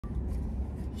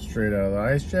Straight out of the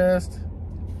ice chest.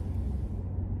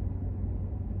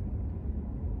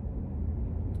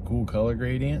 Cool color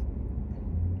gradient.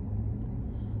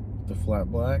 The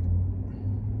flat black.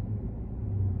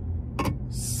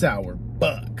 Sour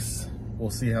Bucks. We'll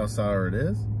see how sour it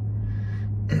is.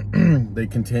 They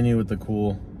continue with the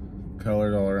cool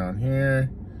colored all around here.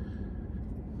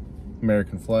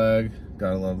 American flag,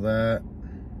 gotta love that.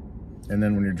 And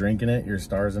then when you're drinking it, your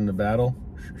stars into battle.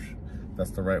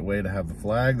 That's the right way to have the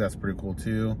flag. That's pretty cool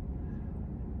too.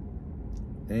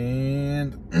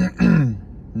 And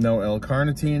no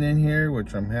L-carnitine in here,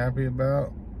 which I'm happy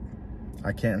about.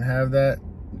 I can't have that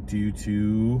due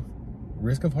to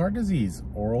risk of heart disease.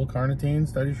 Oral carnitine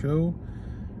studies show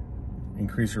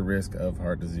increase your risk of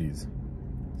heart disease.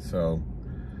 So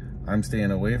I'm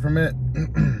staying away from it.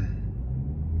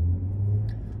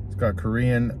 It's got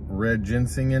Korean red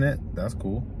ginseng in it. That's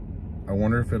cool. I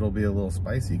wonder if it'll be a little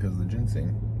spicy because of the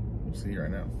ginseng. We'll see right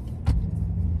now.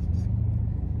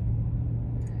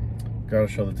 Gotta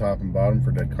show the top and bottom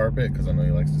for Dead Carpet because I know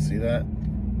he likes to see that.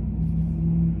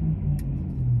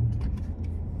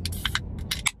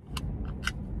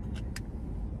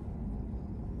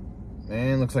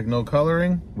 And looks like no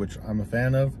coloring, which I'm a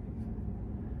fan of.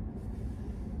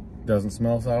 Doesn't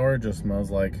smell sour, just smells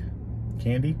like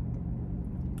candy.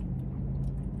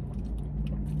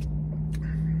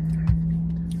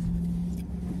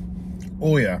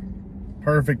 Oh yeah,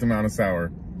 perfect amount of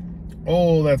sour.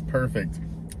 Oh, that's perfect.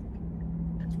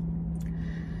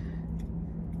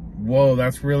 Whoa,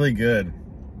 that's really good.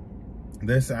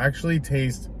 This actually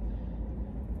tastes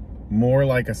more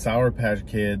like a Sour Patch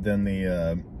Kid than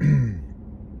the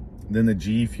than the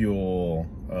G Fuel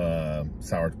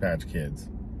Sour Patch Kids.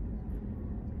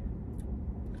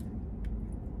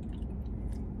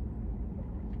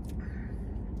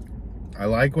 I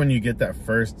like when you get that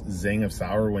first zing of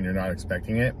sour when you're not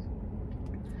expecting it.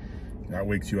 That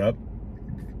wakes you up.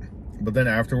 But then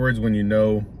afterwards, when you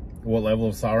know what level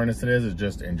of sourness it is, it's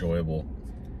just enjoyable.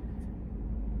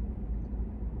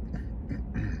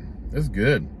 It's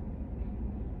good.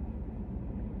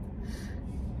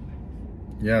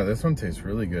 Yeah, this one tastes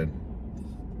really good.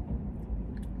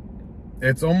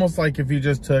 It's almost like if you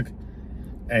just took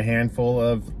a handful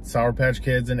of Sour Patch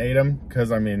Kids and ate them,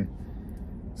 because I mean,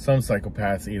 some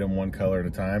psychopaths eat them one color at a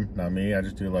time. Not me. I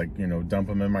just do like, you know, dump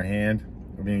them in my hand.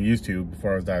 I mean, used to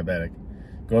before I was diabetic.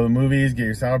 Go to the movies, get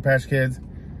your Sour Patch Kids.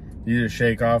 You just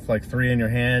shake off like 3 in your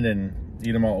hand and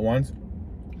eat them all at once.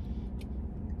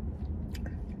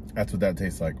 That's what that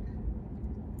tastes like.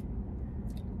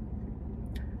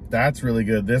 That's really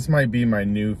good. This might be my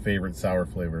new favorite sour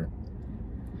flavor.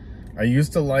 I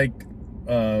used to like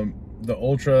the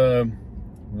Ultra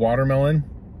Watermelon,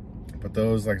 but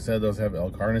those, like I said, those have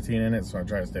L-carnitine in it, so I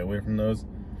try to stay away from those.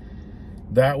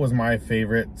 That was my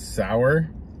favorite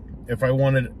sour. If I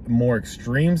wanted more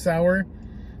extreme sour,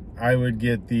 I would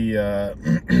get the,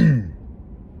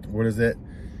 what is it?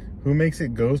 Who makes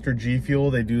it, Ghost or G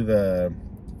Fuel? They do the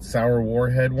Sour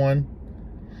Warhead one.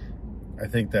 I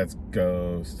think that's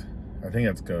Ghost. I think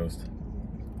that's Ghost.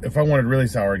 If I wanted really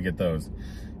sour, I'd get those.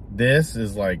 This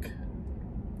is like,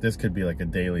 this could be like a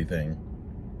daily thing.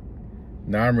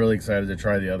 Now I'm really excited to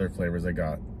try the other flavors I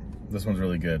got. This one's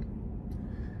really good.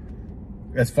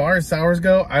 As far as sours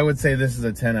go, I would say this is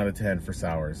a 10 out of 10 for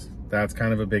sours. That's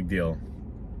kind of a big deal.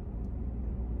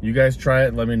 You guys try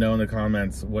it. Let me know in the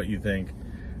comments what you think.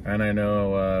 And I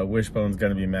know Wishbone's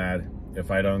gonna be mad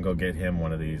if I don't go get him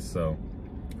one of these. So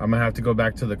I'm gonna have to go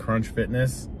back to the Crunch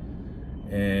Fitness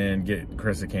and get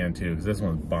Chris a can too, because this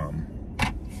one's bomb.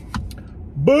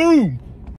 Boom!